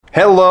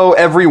Hello,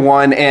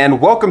 everyone,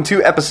 and welcome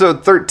to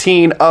episode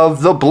 13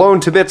 of the Blown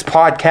to Bits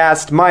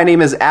podcast. My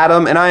name is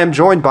Adam, and I am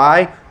joined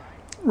by...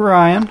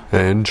 Ryan.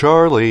 And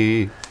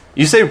Charlie.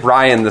 You say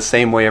Ryan the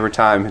same way every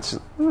time. It's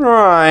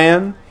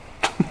Ryan.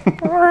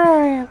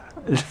 Ryan.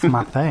 It's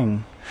my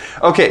thing.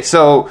 Okay,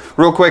 so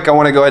real quick, I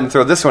want to go ahead and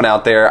throw this one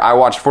out there. I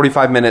watched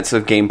 45 minutes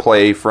of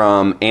gameplay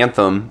from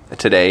Anthem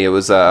today. It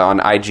was on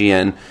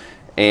IGN,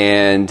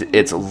 and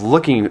it's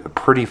looking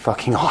pretty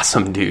fucking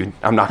awesome, dude.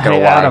 I'm not going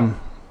to lie. Adam,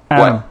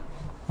 what?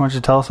 Why don't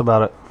you tell us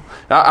about it?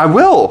 I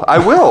will.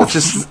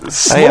 Just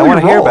slow Hey, I want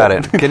to hear roll. about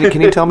it.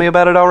 Can you tell me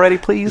about it already,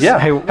 please? Yeah.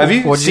 Hey, Have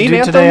you what'd seen you do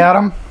Anthem? today,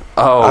 Adam?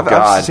 Oh, I've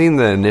God. seen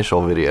the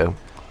initial video.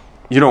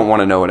 You don't want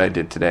to know what I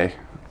did today.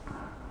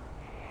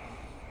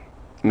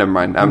 Never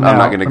mind. I'm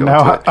not going to go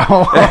into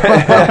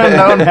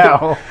it.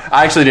 No.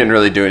 I actually didn't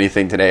really do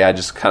anything today. I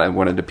just kind of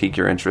wanted to pique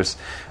your interest.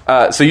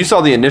 So you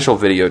saw the initial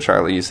video,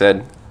 Charlie, you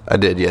said? I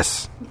did,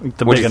 yes.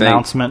 The What'd big you think?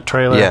 announcement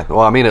trailer. Yeah,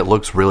 well, I mean, it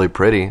looks really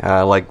pretty.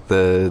 I like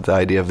the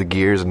idea of the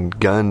gears and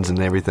guns and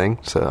everything.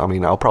 So, I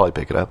mean, I'll probably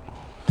pick it up.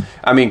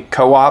 I mean,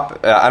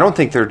 co-op, I don't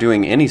think they're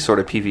doing any sort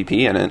of PvP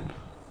in it.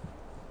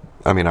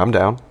 I mean, I'm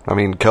down. I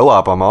mean,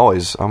 co-op, I'm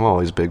always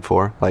big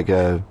for. Like,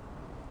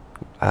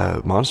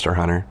 Monster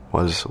Hunter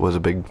was a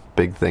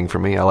big thing for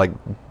me. I like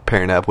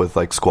pairing up with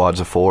like squads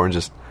of 4 and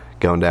just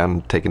going down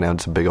and taking down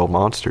some big old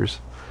monsters.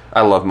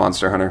 I love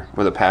Monster Hunter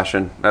with a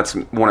passion. That's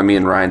one of me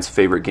and Ryan's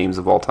favorite games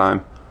of all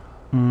time.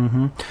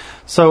 Mm-hmm.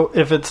 So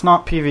if it's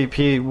not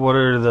PvP,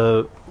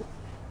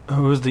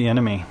 who's the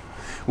enemy?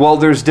 Well,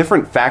 there's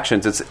different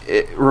factions.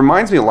 It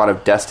reminds me a lot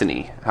of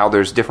Destiny, how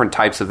there's different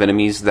types of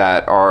enemies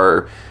that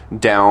are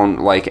down,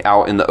 like,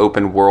 out in the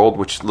open world,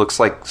 which looks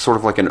like sort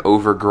of like an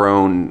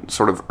overgrown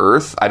sort of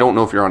Earth. I don't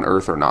know if you're on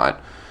Earth or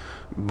not,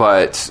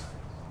 but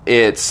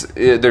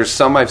there's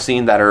some I've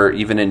seen that are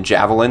even in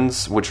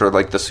javelins, which are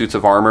like the suits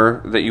of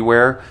armor that you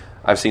wear.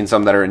 I've seen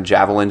some that are in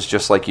javelins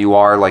just like you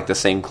are, like the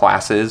same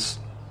classes.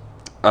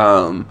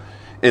 And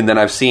then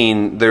I've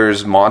seen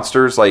there's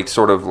monsters, like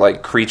sort of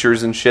like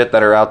creatures and shit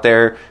that are out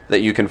there that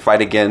you can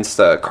fight against,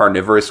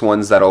 carnivorous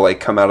ones that'll like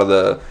come out of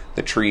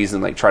the trees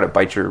and like try to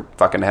bite your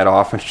fucking head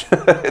off.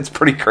 It's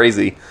pretty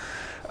crazy.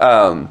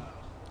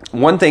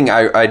 One thing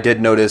I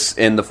did notice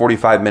in the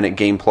 45-minute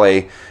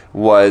gameplay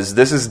was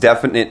this is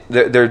definite.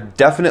 They're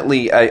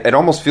definitely. It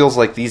almost feels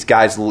like these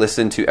guys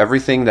listened to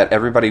everything that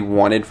everybody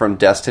wanted from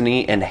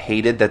Destiny and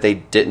hated that they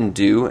didn't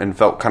do and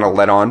felt kind of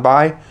let on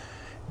by.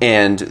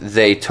 And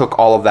they took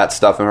all of that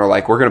stuff and were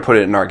like, we're going to put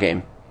it in our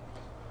game.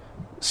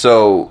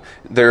 So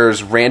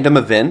there's random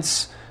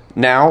events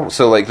now.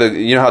 So like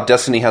you know how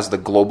Destiny has the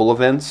global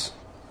events?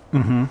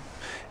 Mm-hmm.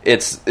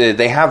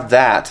 They have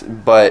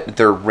that, but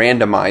they're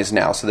randomized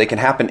now. So they can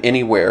happen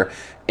anywhere.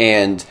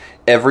 And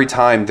every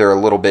time they're a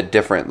little bit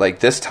different. Like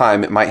this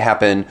time it might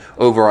happen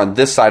over on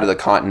this side of the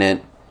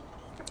continent.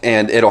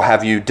 And it'll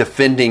have you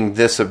defending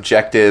this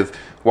objective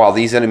while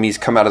these enemies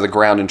come out of the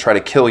ground and try to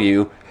kill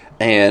you.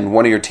 And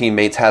one of your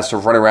teammates has to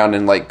run around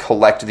and like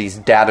collect these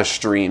data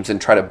streams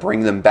and try to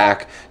bring them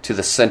back to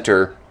the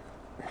center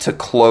to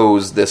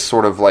close this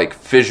sort of like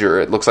fissure.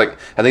 It looks like,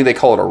 I think they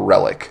call it a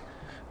relic,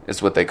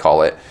 is what they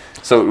call it.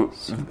 So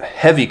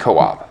heavy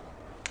co-op.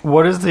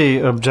 What is the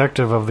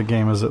objective of the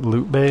game? Is it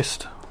loot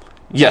based?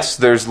 Yes,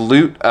 there's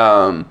loot.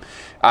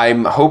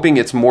 I'm hoping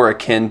it's more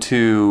akin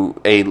to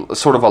a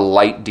sort of a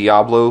light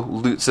Diablo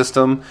loot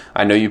system.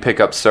 I know you pick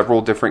up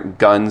several different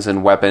guns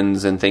and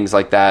weapons and things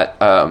like that.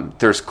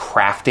 There's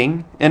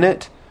crafting in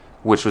it,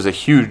 which was a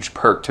huge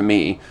perk to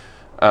me.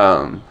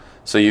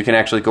 So you can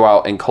actually go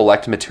out and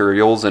collect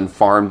materials and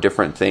farm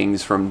different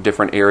things from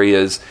different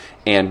areas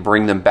and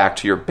bring them back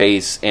to your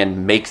base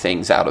and make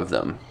things out of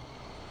them.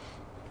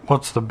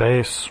 What's the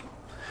base?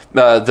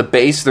 The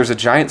base, there's a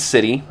giant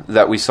city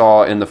that we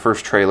saw in the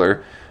first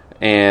trailer.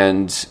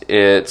 And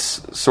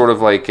it's sort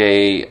of like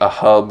a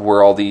hub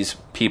where all these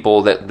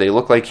people that they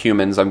look like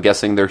humans, I'm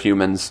guessing they're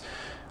humans,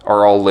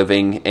 are all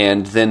living.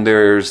 And then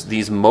there's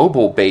these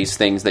mobile base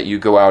things that you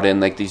go out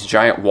in, like these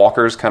giant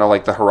walkers, kind of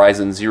like the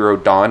Horizon Zero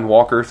Dawn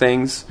walker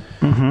things.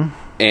 Mm-hmm.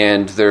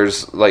 And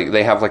there's like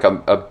they have like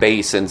a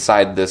base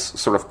inside this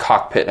sort of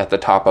cockpit at the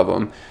top of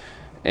them.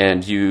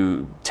 And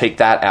you take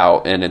that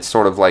out, and it's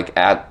sort of like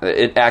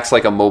it acts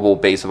like a mobile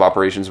base of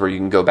operations where you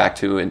can go back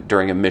to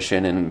during a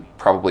mission and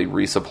probably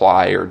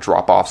resupply or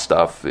drop off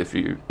stuff if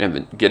you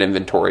get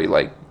inventory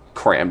like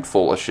crammed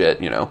full of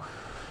shit, you know.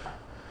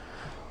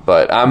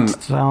 But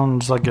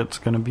Sounds like it's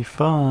going to be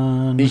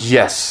fun.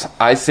 Yes,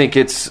 I think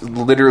it's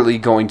literally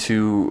going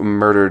to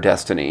murder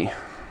Destiny,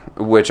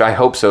 which I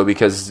hope so,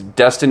 because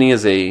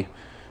Destiny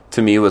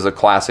to me was a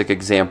classic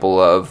example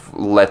of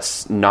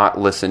let's not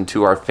listen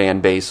to our fan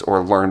base or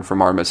learn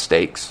from our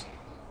mistakes.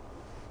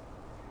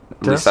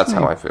 At least that's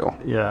how I feel.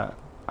 Yeah.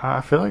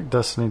 I feel like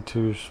Destiny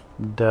 2's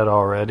dead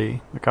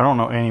already. Like, I don't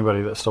know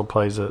anybody that still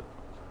plays it.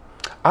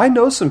 I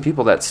know some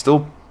people that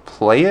still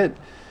play it,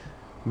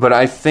 but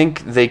I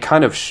think they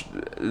kind of...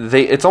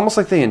 it's almost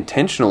like they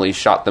intentionally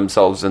shot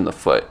themselves in the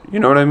foot.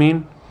 You know what I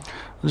mean?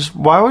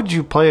 Why would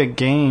you play a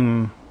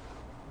game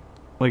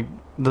like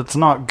that's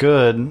not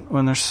good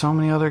when there's so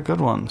many other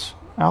good ones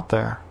out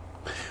there?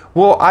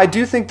 Well, I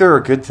do think there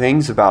are good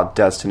things about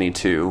Destiny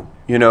 2.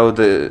 You know,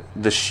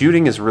 the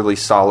shooting is really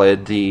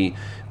solid. The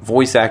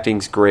voice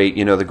acting's great.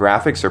 You know, the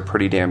graphics are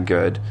pretty damn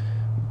good.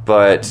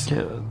 But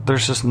Yeah,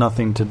 there's just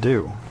nothing to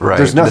do. Right.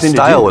 There's nothing the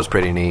to style do. was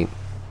pretty neat.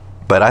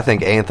 But I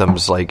think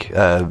Anthem's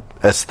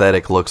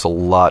aesthetic looks a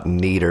lot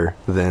neater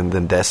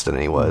than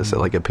Destiny was.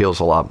 It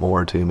appeals a lot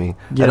more to me.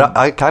 Yeah. And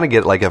I kind of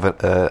get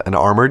an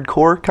Armored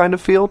Core kind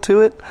of feel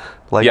to it,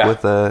 Yeah.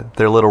 with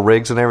their little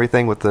rigs and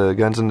everything, with the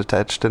guns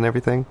attached and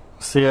everything.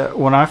 See,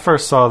 when I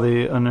first saw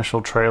the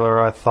initial trailer,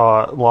 I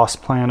thought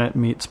Lost Planet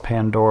meets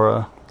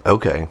Pandora.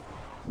 Okay.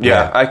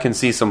 yeah, I can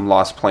see some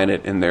Lost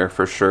Planet in there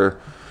for sure.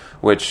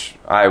 Which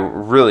I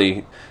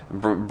really,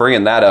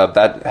 bringing that up,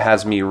 that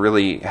has me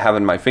really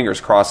having my fingers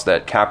crossed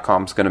that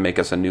Capcom's going to make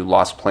us a new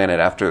Lost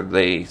Planet after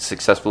they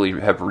successfully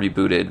have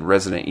rebooted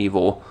Resident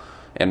Evil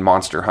and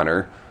Monster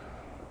Hunter.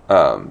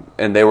 And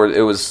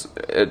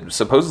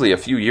supposedly a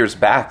few years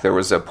back there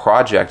was a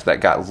project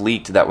that got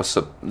leaked that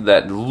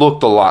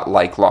looked a lot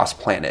like Lost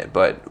Planet,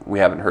 but we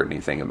haven't heard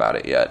anything about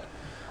it yet.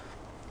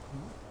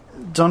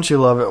 Don't you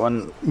love it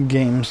when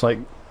games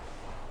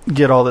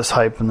get all this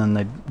hype and then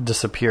they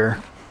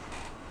disappear?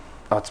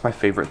 Oh, it's my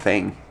favorite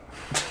thing.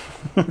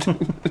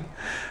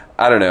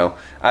 I don't know.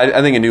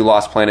 I think a new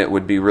Lost Planet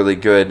would be really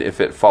good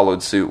if it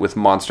followed suit with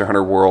Monster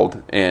Hunter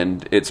World,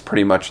 and it's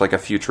pretty much like a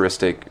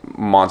futuristic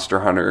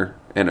Monster Hunter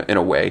in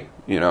a way,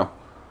 you know?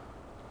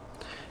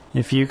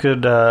 If you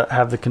could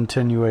have the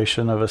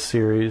continuation of a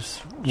series,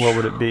 what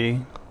would it be?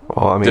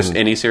 Well, I mean, Just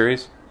any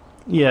series?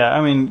 Yeah,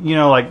 I mean, you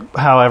know, like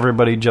how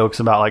everybody jokes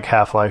about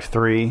Half-Life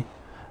 3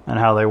 and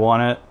how they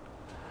want it.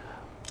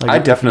 I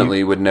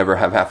definitely would never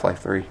have Half-Life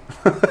 3.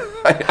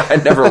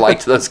 I never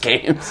liked those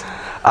games.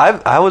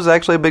 I was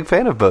actually a big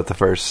fan of both the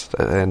first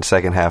and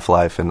second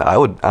Half-Life, and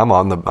I'm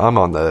on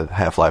the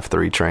Half-Life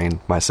 3 train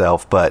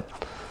myself, but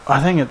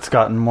I think it's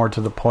gotten more to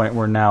the point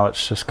where now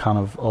it's just kind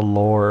of a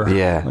lore.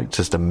 yeah,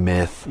 just a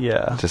myth.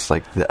 Yeah. Just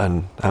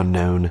the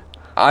unknown.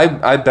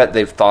 I bet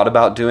they've thought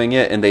about doing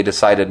it, and they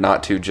decided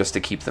not to just to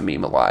keep the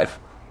meme alive.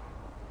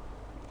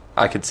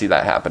 I could see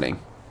that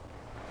happening.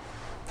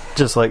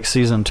 Just like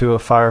season 2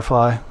 of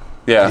Firefly.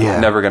 Yeah.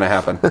 Never gonna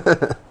happen.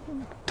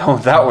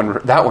 Don't that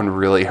one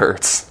really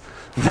hurts.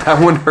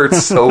 That one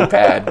hurts so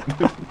bad.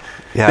 Yeah,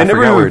 They I never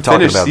forgot we were even talking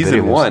finished about season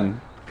video games.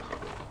 1.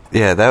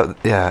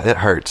 Yeah, it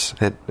hurts.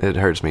 It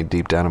hurts me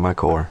deep down in my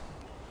core.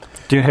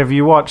 Dude, have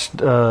you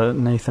watched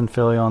Nathan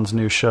Fillion's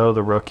new show,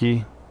 The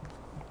Rookie?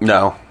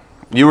 No.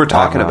 You were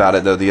talking not. about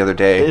it though the other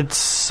day. It's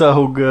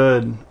so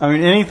good. I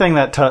mean, anything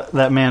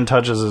that man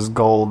touches is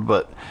gold,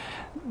 but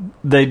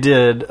they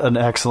did an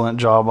excellent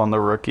job on The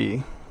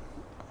Rookie.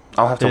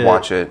 I'll have to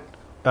watch it.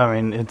 I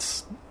mean,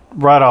 it's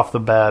right off the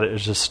bat, it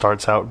just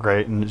starts out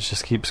great and it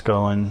just keeps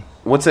going.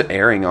 What's it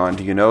airing on?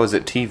 Do you know? Is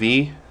it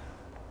TV?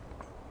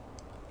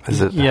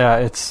 Is it Yeah,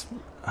 it's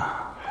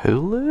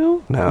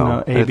Hulu?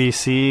 No,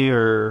 ABC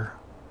or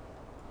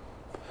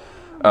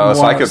Oh,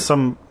 so I could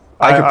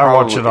I probably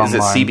watch it Is online.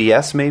 it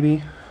CBS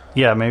maybe?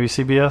 Yeah, maybe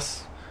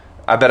CBS.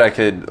 I bet I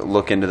could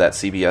look into that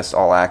CBS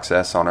All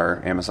Access on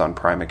our Amazon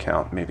Prime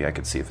account. Maybe I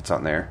could see if it's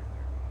on there.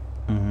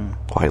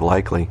 quite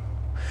likely.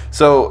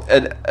 So,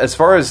 as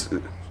far as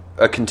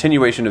a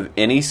continuation of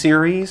any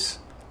series,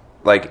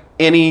 like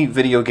any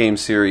video game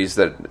series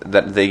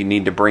that they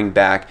need to bring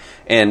back,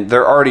 and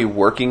they're already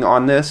working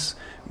on this,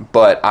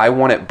 but I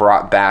want it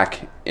brought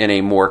back in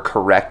a more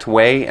correct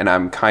way, and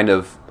I'm kind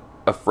of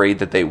afraid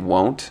that they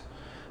won't.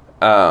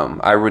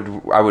 I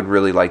would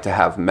really like to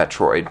have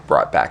Metroid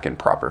brought back in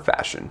proper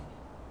fashion.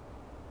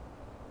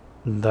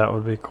 That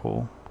would be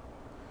cool.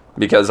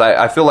 Because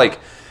I feel like,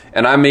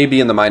 and I may be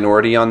in the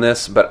minority on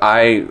this, but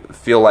I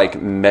feel like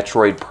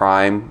Metroid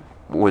Prime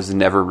was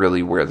never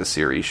really where the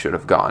series should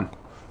have gone.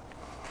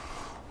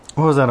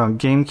 What was that on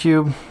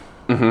GameCube?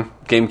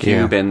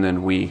 GameCube and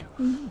then Wii.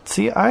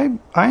 See, I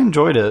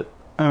enjoyed it.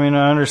 I mean,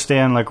 I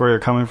understand where you're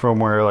coming from,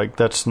 where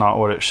that's not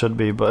what it should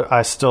be, but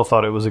I still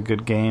thought it was a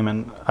good game,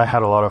 and I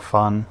had a lot of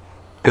fun.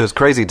 It was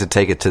crazy to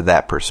take it to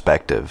that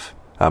perspective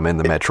in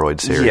the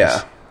Metroid series.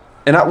 Yeah.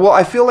 And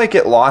I feel like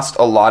it lost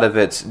a lot of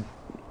its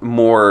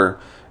more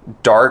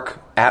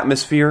dark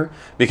atmosphere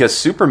because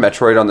Super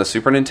Metroid on the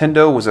Super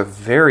Nintendo was a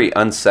very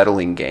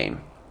unsettling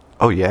game.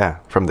 Oh, yeah.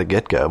 From the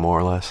get-go, more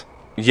or less.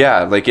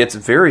 Yeah, it's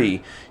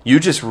very... You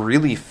just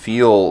really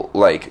feel,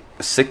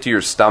 sick to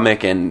your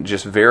stomach and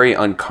just very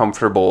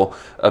uncomfortable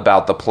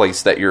about the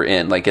place that you're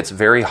in. It's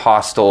very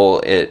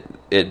hostile.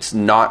 It's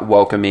not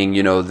welcoming.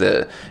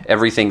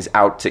 Everything's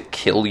out to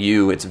kill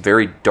you. It's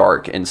very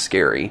dark and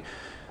scary.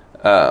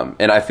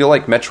 And I feel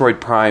like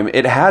Metroid Prime...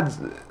 It had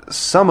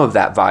some of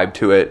that vibe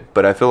to it,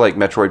 but I feel like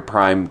Metroid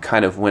Prime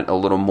kind of went a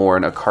little more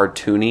in a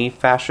cartoony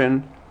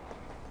fashion.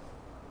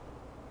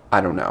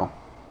 I don't know.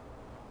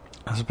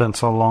 It's been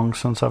so long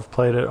since I've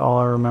played it. All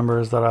I remember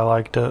is that I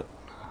liked it.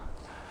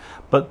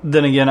 But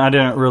then again, I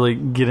didn't really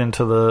get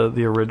into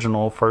the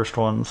original first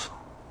ones.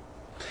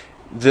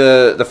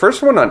 The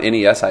first one on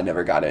NES I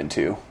never got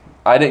into.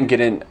 I didn't get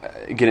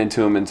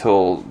into them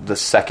until the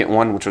second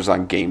one, which was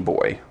on Game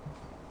Boy,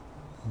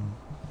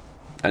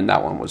 and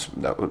that was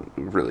a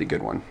really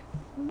good one.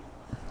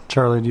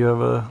 Charlie, do you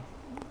have a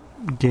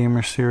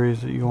gamer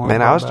series that you want?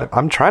 Man,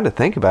 I'm trying to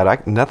think about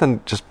it.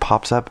 Nothing just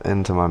pops up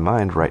into my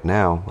mind right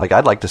now. Like,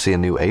 I'd like to see a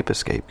new Ape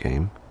Escape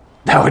game.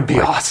 That would be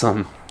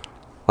awesome.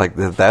 Like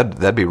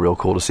that'd be real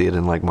cool to see it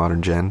in like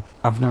modern gen.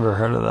 I've never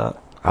heard of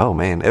that. Oh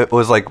man, it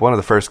was like one of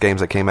the first games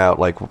that came out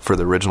like for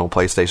the original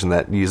PlayStation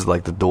that used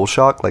like the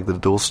DualShock, like the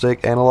dual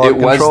stick analog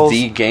controls. It was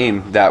the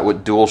game that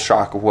what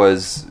DualShock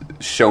was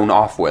shown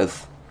off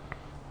with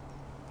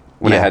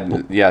when it had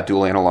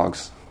dual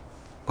analogs.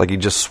 Like you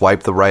just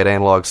swipe the right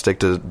analog stick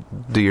to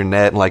do your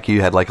net, and like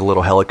you had like a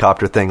little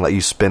helicopter thing, like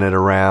you spin it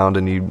around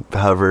and you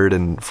hovered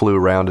and flew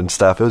around and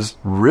stuff. It was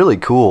really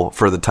cool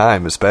for the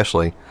time,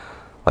 especially.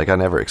 Like I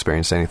never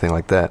experienced anything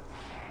like that.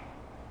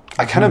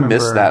 I kind of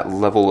miss that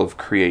level of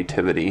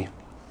creativity.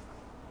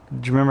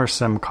 Do you remember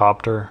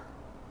Simcopter?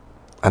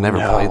 I never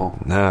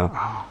played. No.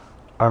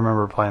 I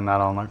remember playing that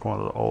on like one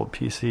of the old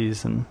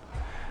PCs, and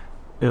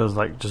it was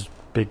like just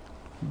big,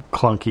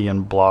 clunky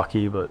and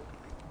blocky, but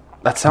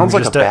that sounds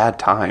like a bad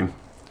time.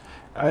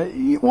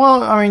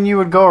 Well, I mean, you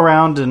would go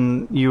around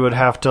and you would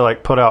have to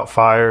like put out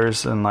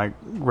fires and like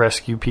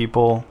rescue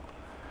people,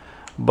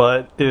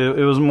 but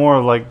it was more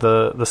of like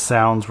the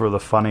sounds were the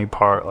funny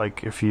part.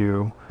 Like if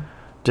you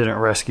didn't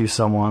rescue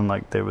someone,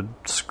 like they would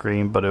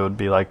scream, but it would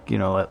be like, you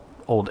know, that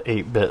old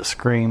 8-bit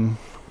scream.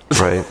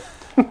 Right.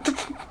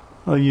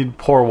 Well, you'd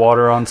pour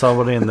water on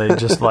somebody and they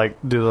just like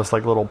do this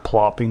like little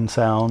plopping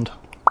sound.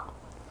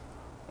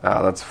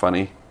 Oh, that's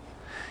funny.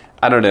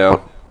 I don't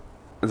know.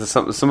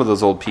 Some of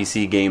those old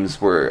PC games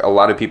where a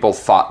lot of people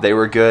thought they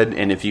were good,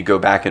 and if you go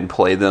back and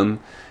play them,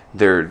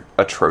 they're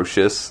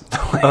atrocious.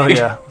 Oh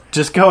yeah,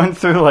 just going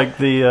through like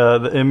the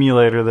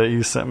emulator that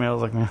you sent me, I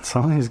was like, man,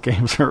 some of these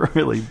games are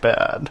really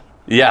bad.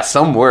 Yeah,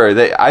 some were.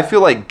 I feel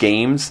like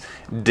games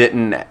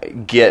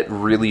didn't get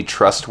really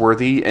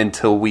trustworthy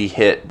until we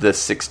hit the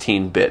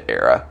 16-bit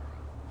era.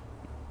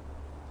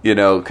 You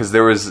know, because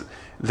there was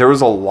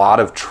a lot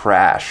of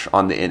trash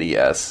on the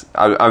NES.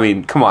 I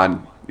mean, come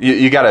on.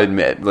 You got to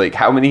admit, like,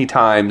 how many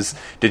times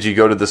did you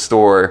go to the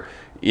store,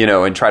 you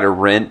know, and try to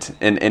rent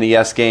an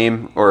NES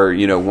game or,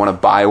 you know, want to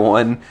buy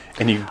one,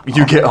 and you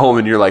get home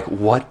and you're like,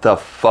 what the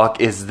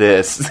fuck is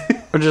this?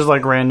 Or just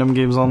like random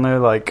games on there,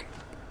 like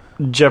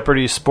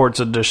Jeopardy Sports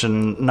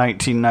Edition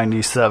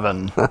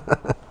 1997.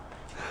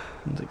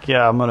 Like,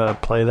 yeah, I'm gonna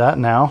play that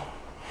now.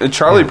 And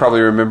Charlie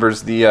probably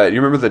remembers you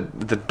remember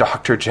the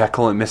Dr.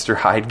 Jekyll and Mr.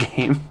 Hyde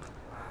game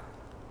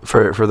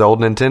for the old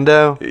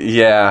Nintendo.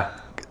 Yeah.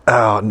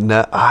 Oh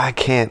no, I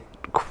can't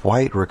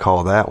quite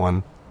recall that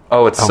one.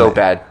 Oh, it's so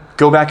bad.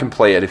 Go back and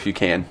play it if you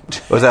can.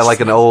 Was that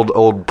like an old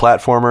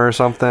platformer or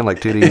something,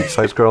 like 2D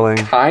side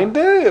scrolling?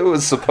 Kinda. It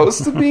was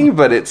supposed to be,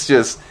 but it's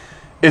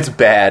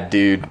bad,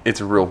 dude.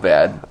 It's real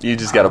bad. You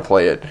just got to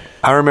play it.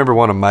 I remember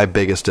one of my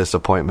biggest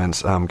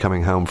disappointments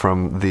coming home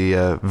from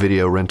the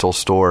video rental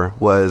store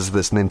was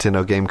this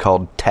Nintendo game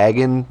called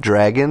Taggin'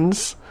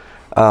 Dragons.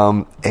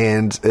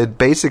 And it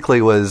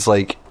basically was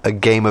like a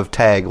game of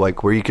tag,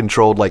 like where you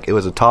controlled, like it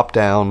was a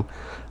top-down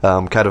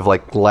kind of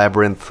like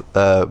labyrinth,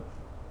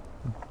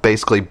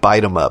 basically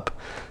bite 'em up.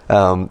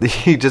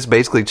 He just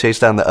basically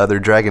chased down the other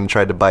dragon and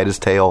tried to bite his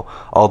tail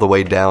all the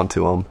way down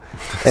to him.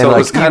 And so it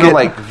was kind of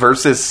like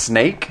versus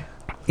Snake?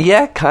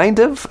 Yeah, kind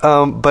of.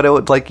 But it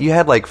would, like, you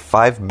had like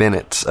 5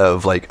 minutes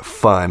of like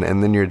fun,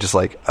 and then you're just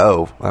like,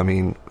 oh, I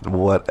mean,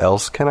 what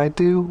else can I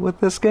do with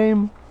this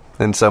game?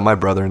 And so my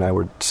brother and I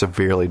were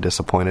severely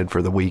disappointed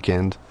for the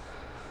weekend.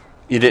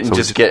 You didn't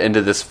just get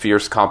into this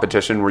fierce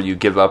competition where you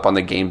give up on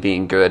the game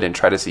being good and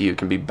try to see who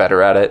can be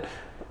better at it?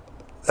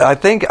 I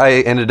think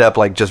I ended up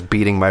like just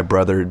beating my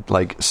brother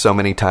like so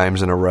many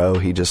times in a row.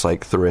 He just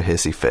like threw a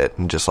hissy fit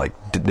and just like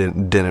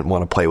didn't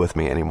want to play with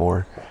me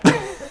anymore.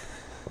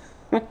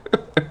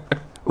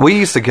 We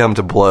used to come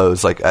to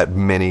blows like at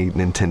many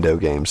Nintendo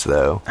games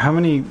though. How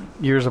many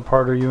years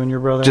apart are you and your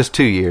brother? Just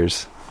 2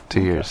 years. 2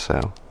 years,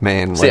 so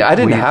man. See, I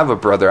didn't have a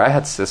brother. I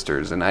had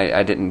sisters, and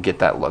I didn't get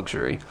that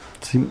luxury.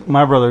 See,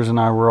 my brothers and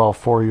I were all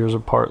 4 years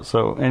apart,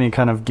 so any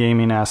kind of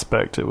gaming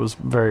aspect, it was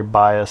very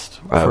biased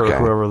for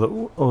whoever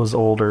was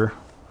older.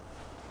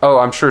 Oh,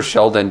 I'm sure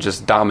Sheldon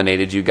just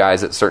dominated you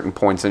guys at certain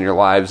points in your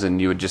lives,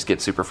 and you would just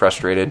get super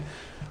frustrated.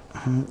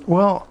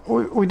 Well,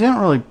 we didn't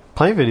really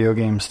play video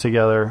games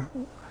together.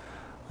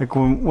 Like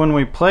when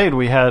we played,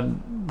 we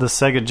had the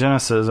Sega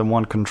Genesis and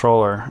one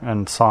controller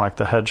and Sonic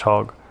the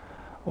Hedgehog.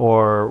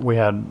 Or we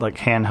had like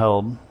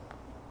handheld.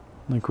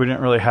 Like we didn't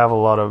really have a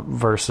lot of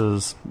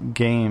versus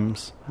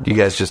games. You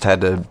guys just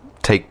had to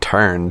take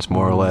turns,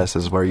 more or less,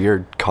 is where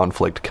your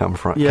conflict came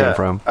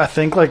from. I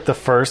think like the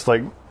first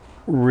like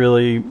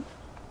really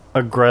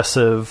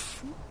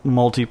aggressive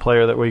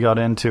multiplayer that we got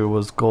into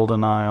was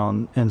GoldenEye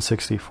on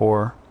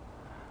N64.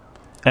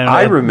 And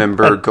I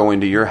remember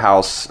going to your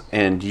house,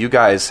 and you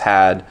guys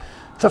had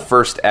the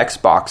first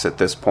Xbox at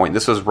this point.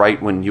 This was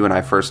right when you and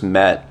I first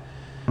met.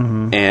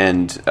 Mm-hmm.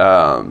 And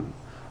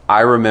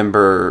I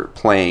remember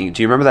playing.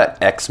 Do you remember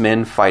that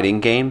X-Men fighting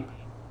game?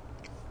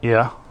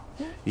 Yeah.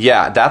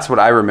 Yeah, that's what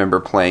I remember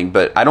playing,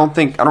 but I don't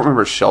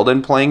remember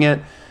Sheldon playing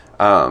it.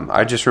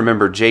 I just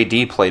remember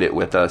JD played it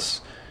with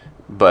us.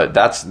 But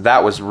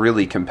that was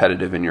really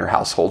competitive in your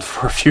household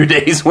for a few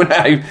days when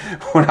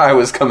I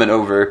was coming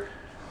over.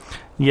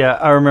 Yeah,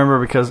 I remember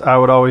because I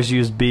would always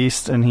use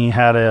Beast, and he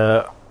had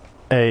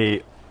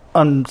a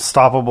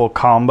unstoppable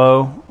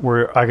combo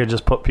where I could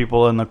just put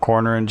people in the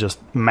corner and just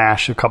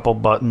mash a couple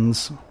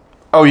buttons.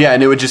 Oh yeah,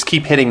 and it would just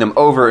keep hitting them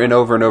over and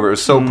over and over. It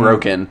was so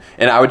broken,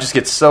 and I would just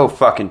get so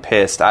fucking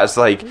pissed. I was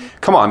like,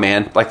 "Come on,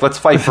 man! Like, let's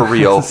fight for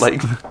real!"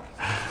 Like,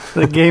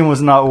 the game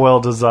was not well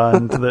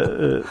designed.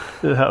 It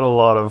had a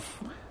lot of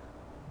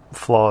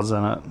flaws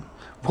in it.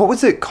 What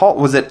was it called?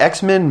 Was it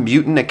X-Men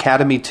Mutant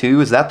Academy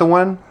 2? Is that the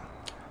one?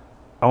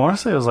 I want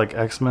to say it was like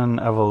X-Men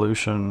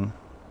Evolution.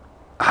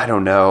 I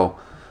don't know.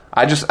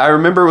 I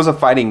remember it was a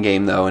fighting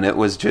game though, and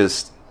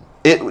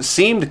it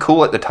seemed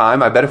cool at the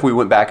time. I bet if we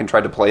went back and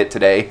tried to play it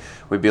today,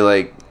 we'd be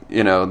like,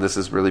 this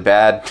is really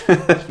bad.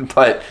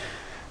 But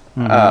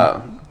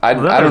I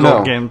don't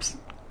know. Games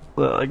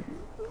like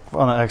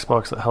on the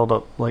Xbox that held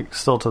up like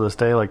still to this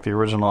day, like the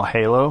original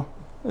Halo.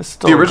 It's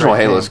still the original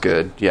Halo's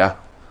good, yeah.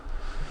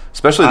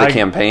 Especially the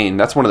campaign.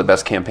 That's one of the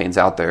best campaigns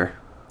out there.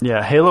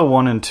 Yeah, Halo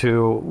 1 and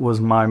 2 was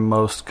my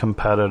most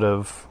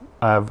competitive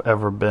I've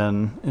ever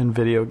been in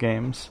video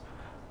games.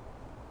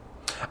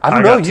 I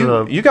don't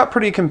know. You got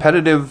pretty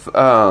competitive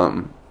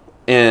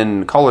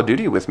in Call of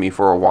Duty with me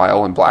for a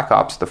while in Black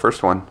Ops, the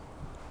first one.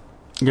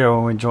 Yeah,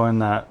 when we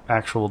joined that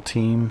actual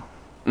team.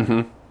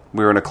 Mm-hmm.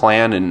 We were in a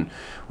clan, and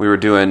we were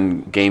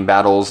doing game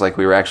battles. Like,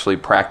 we were actually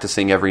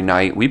practicing every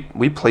night.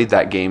 We played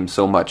that game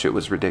so much, it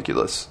was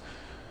ridiculous.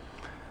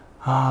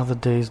 Ah, the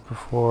days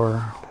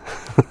before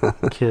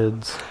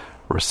kids.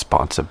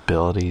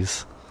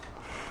 Responsibilities.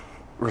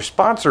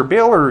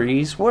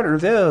 Responsibilities? What are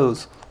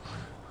those?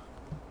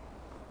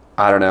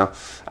 I don't know.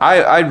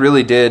 I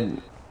really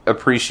did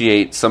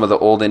appreciate some of the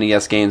old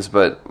NES games,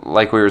 but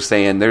like we were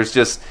saying, there's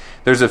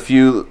a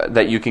few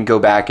that you can go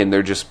back and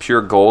they're just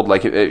pure gold.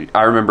 Like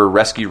I remember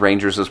Rescue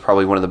Rangers was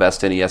probably one of the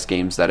best NES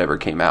games that ever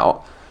came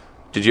out.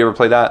 Did you ever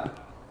play that?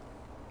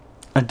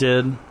 I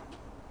did.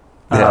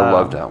 Yeah, I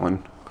loved that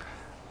one.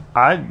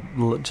 I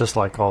just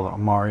like all the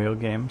Mario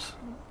games.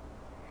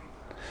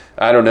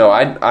 I don't know.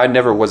 I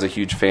never was a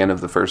huge fan of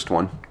the first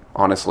one,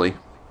 honestly.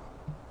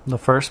 The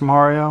first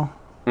Mario?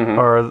 Mm-hmm.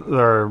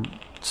 Or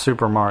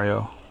Super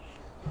Mario?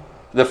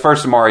 The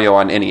first Mario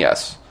on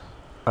NES.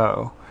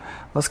 Oh.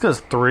 That's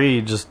because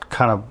 3 just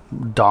kind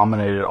of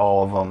dominated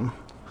all of them.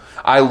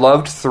 I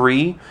loved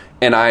 3,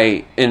 and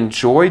I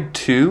enjoyed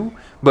 2,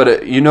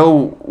 but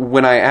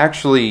when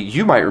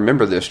you might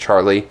remember this,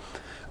 Charlie.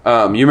 You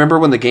remember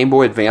when the Game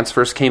Boy Advance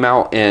first came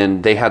out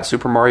and they had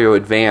Super Mario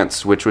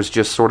Advance, which was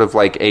just sort of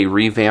like a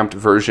revamped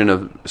version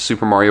of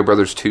Super Mario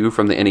Bros. 2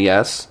 from the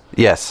NES?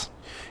 Yes.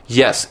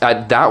 Yes,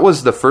 that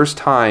was the first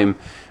time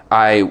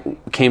I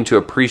came to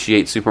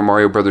appreciate Super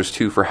Mario Bros.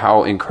 2 for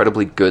how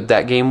incredibly good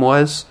that game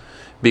was,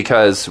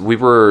 because we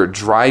were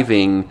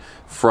driving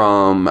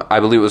from, I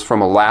believe it was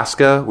from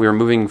Alaska. We were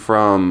moving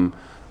from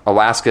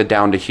Alaska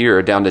down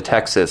to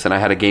Texas, and I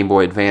had a Game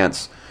Boy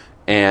Advance.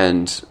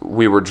 And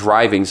we were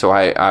driving, so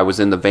I was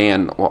in the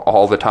van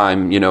all the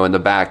time, in the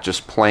back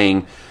just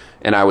playing,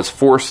 and I was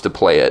forced to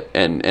play it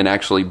and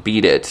actually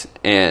beat it.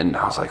 And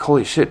I was like,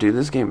 holy shit, dude,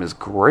 this game is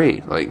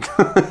great. Like,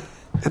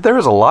 there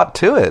was a lot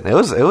to it.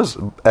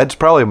 It's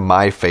probably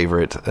my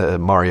favorite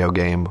Mario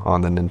game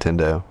on the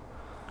Nintendo.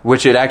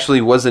 Which it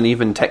actually wasn't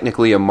even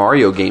technically a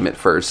Mario game at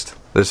first.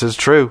 This is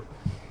true.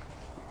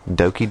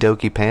 Doki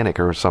Doki Panic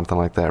or something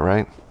like that,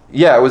 right?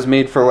 Yeah, it was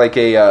made for like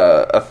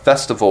a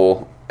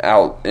festival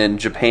out in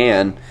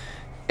Japan,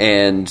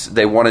 and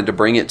they wanted to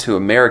bring it to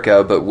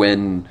America, but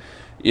when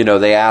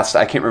they asked,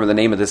 I can't remember the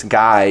name of this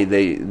guy,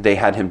 they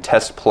had him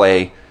test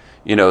play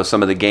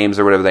some of the games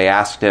or whatever. They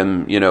asked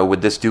him, would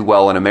this do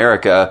well in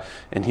America,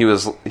 and he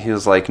was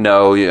like,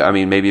 no, I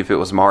mean, maybe if it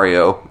was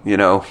Mario,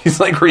 he's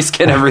like,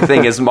 reskin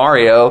everything as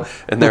Mario,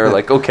 and they were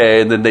like,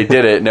 okay, and then they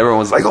did it, and everyone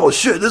was like, oh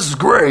shit, this is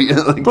great.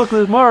 Like, look,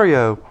 there's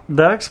Mario.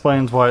 That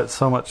explains why it's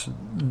so much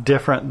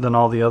different than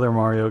all the other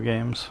Mario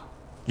games.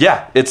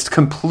 Yeah, it's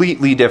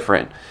completely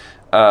different.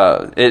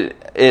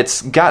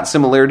 It's got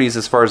similarities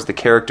as far as the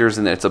characters,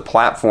 and it's a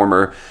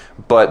platformer,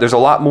 but there's a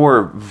lot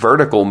more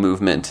vertical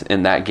movement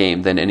in that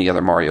game than any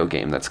other Mario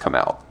game that's come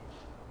out.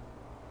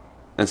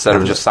 Instead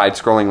of just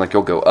side-scrolling, like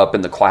you'll go up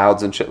in the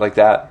clouds and shit like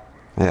that.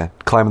 Yeah,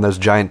 climbing those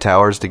giant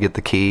towers to get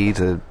the key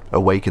to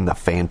awaken the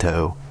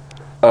Phanto.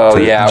 Oh,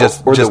 yeah.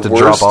 Just to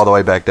drop all the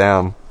way back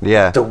down.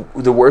 Yeah.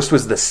 The worst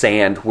was the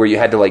sand, where you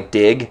had to, like,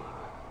 dig.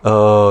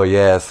 Oh,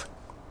 yes.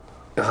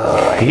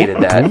 Oh, I hated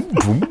that.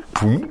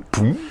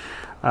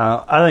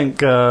 I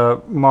think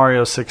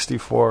Mario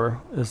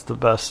 64 is the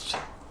best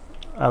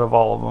out of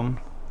all of them.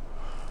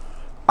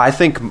 I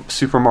think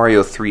Super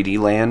Mario 3D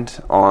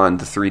Land on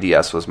the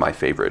 3DS was my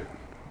favorite.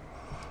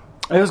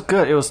 It was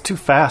good. It was too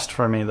fast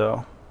for me,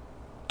 though.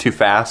 Too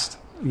fast?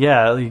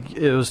 Yeah,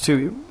 it was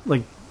too...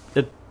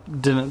 it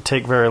didn't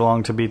take very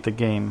long to beat the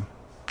game.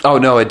 Oh,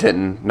 no, it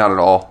didn't. Not at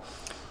all.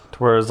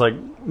 Whereas like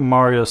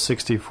Mario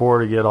 64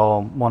 to get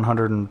all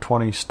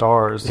 120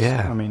 stars,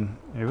 Yeah. I mean,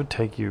 it would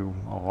take you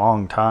a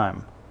long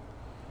time.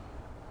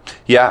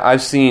 Yeah,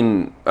 I've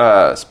seen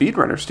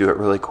speedrunners do it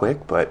really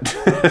quick, but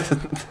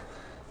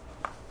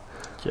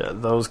Yeah,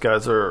 those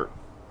guys are...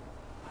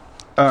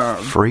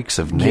 Freaks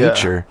of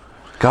nature.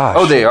 Gosh.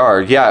 oh, they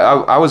are. Yeah,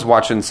 I was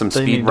watching some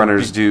They need to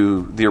speedrunners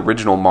do the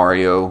original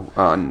Mario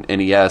on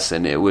NES,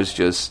 and it was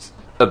just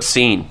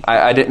obscene.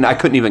 I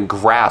couldn't even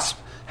grasp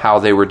how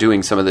they were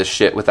doing some of this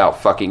shit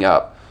without fucking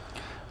up.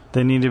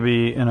 They need to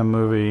be in a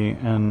movie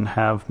and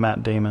have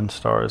Matt Damon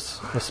star as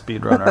a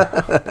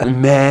speedrunner.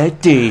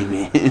 Matt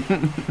Damon.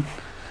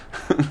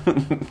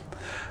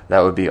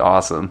 That would be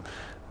awesome.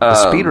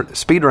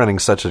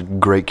 Speedrunning's such a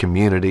great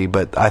community,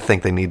 but I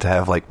think they need to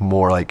have like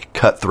more like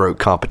cutthroat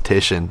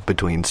competition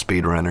between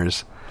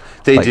speedrunners.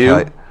 They Like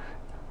do.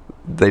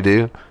 They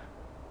do?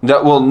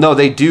 No,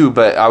 they do,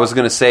 but I was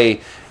going to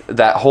say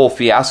that whole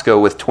fiasco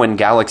with Twin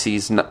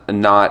Galaxies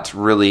not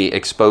really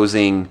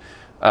exposing,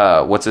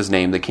 what's his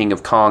name, the King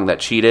of Kong that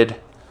cheated.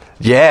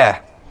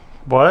 Yeah.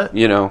 What?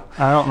 You know,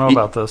 I don't know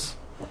about this.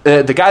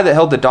 the guy that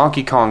held the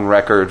Donkey Kong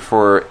record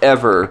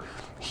forever,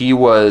 he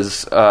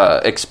was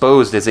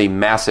exposed as a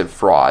massive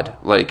fraud,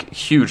 like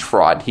huge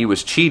fraud. He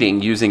was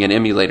cheating using an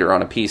emulator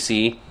on a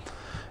PC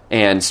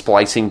and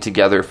splicing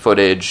together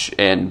footage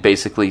and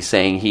basically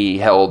saying he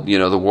held,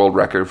 the world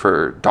record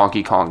for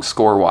Donkey Kong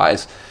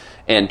score-wise.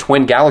 And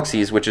Twin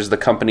Galaxies, which is the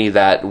company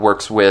that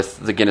works with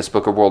the Guinness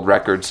Book of World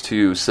Records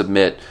to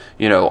submit,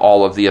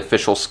 all of the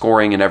official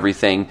scoring and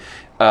everything,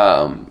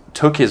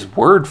 took his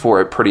word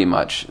for it pretty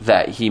much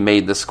that he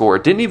made the score.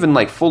 It didn't even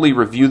fully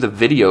review the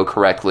video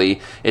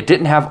correctly. It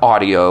didn't have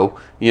audio.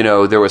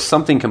 There was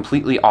something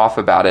completely off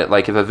about it.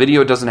 Like if a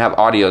video doesn't have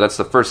audio, that's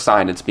the first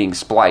sign it's being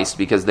spliced,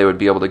 because they would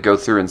be able to go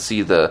through and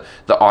see the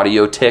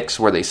audio ticks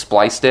where they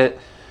spliced it.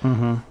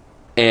 Mm-hmm.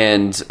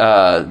 And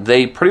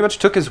they pretty much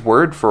took his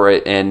word for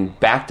it and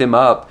backed him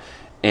up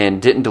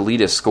and didn't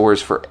delete his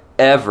scores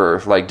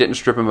forever, didn't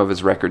strip him of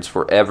his records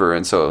forever.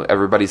 And so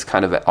everybody's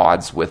kind of at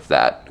odds with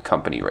that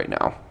company right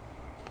now.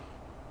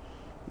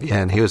 Yeah,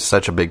 and he was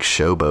such a big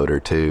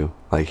showboater too.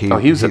 He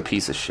was a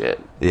piece of shit.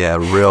 Yeah,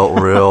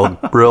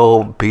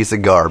 real piece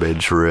of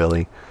garbage,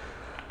 really.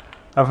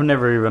 I've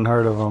never even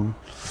heard of them.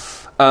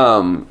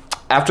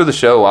 After the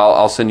show,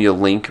 I'll send you a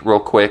link real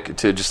quick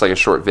to just a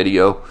short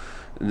video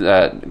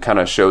that kind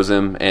of shows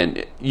him,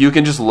 and you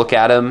can just look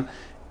at him,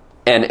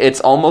 and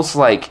it's almost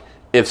like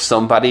if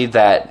somebody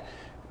that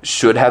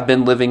should have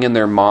been living in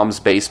their mom's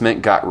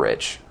basement got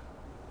rich.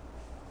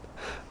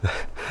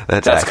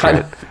 That's kind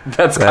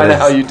of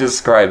how you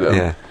describe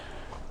him.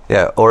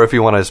 Yeah. Or if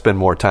you want to spend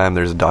more time,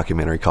 there's a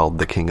documentary called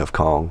The King of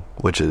Kong,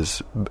 which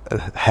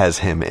has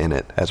him in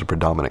it as a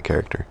predominant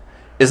character.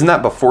 Isn't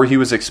that before he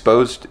was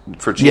exposed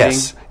for cheating?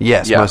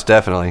 Yes, Yeah. Most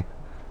definitely.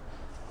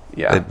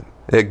 Yeah.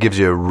 It gives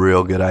you a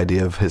real good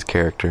idea of his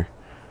character.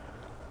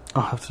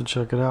 I'll have to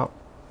check it out.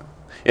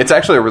 It's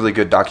actually a really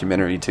good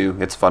documentary, too.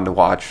 It's fun to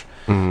watch.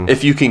 Mm-hmm.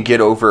 If you can get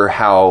over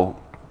how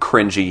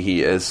cringy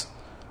he is.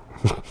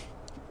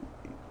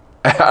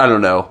 I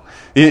don't know.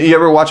 You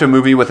ever watch a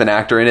movie with an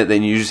actor in it,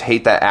 then you just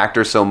hate that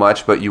actor so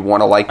much, but you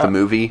want to like the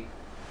movie?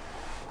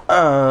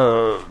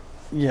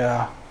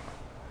 Yeah.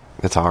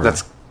 It's hard.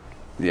 It's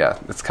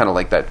kind of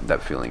like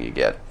that feeling you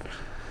get.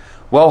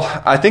 Well,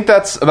 I think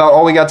that's about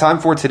all we got time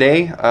for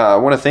today. I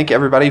want to thank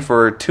everybody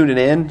for tuning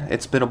in.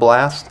 It's been a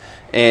blast.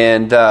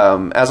 And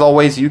as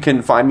always, you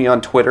can find me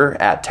on Twitter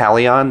at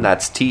Talleon.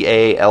 That's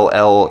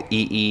TALLEEON,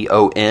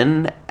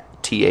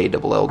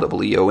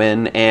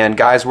 TALLEEON. And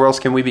guys, where else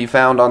can we be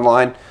found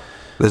online?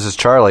 This is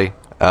Charlie.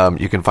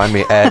 You can find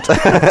me at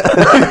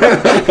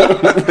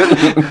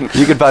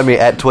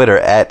Twitter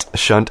at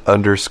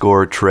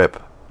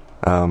 @shunt_trip.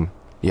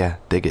 Yeah,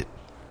 dig it.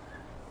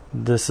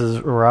 This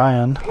is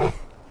Ryan,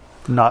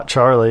 not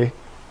Charlie.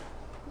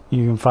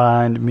 You can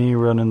find me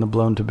running the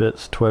Blown to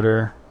Bits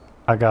Twitter.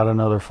 I got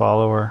another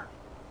follower.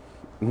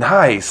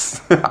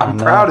 Nice. I'm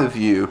know. proud of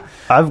you.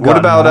 I've What got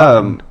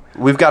about one.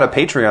 we've got a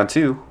Patreon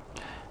too.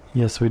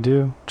 Yes, we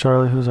do.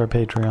 Charlie, who's our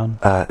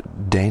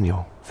Patreon?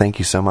 Daniel, thank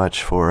you so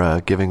much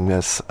for giving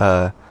us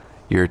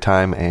your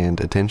time and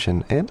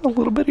attention and a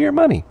little bit of your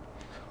money.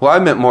 Well, I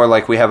meant more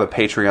like we have a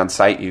Patreon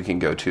site you can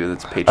go to.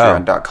 That's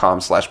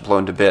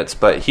patreon.com/blown-to-bits.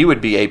 But he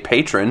would be a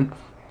patron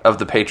of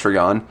the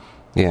Patreon.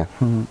 Yeah.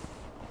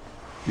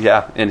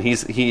 Yeah, and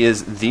he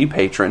is the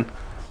patron,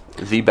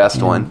 the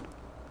best one.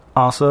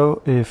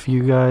 Also, if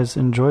you guys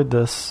enjoyed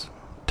this,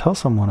 tell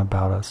someone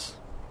about us.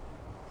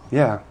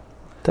 Yeah.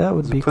 That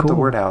would be Put cool. the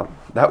word out.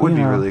 That would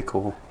be know. really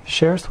cool.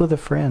 Share us with a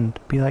friend.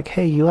 Be like,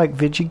 hey, you like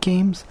video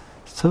games?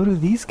 So do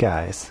these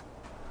guys.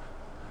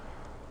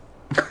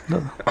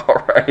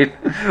 All right.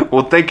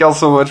 Well, thank y'all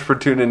so much for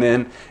tuning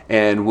in,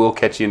 and we'll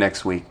catch you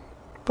next week.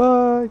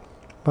 Bye.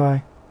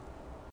 Bye.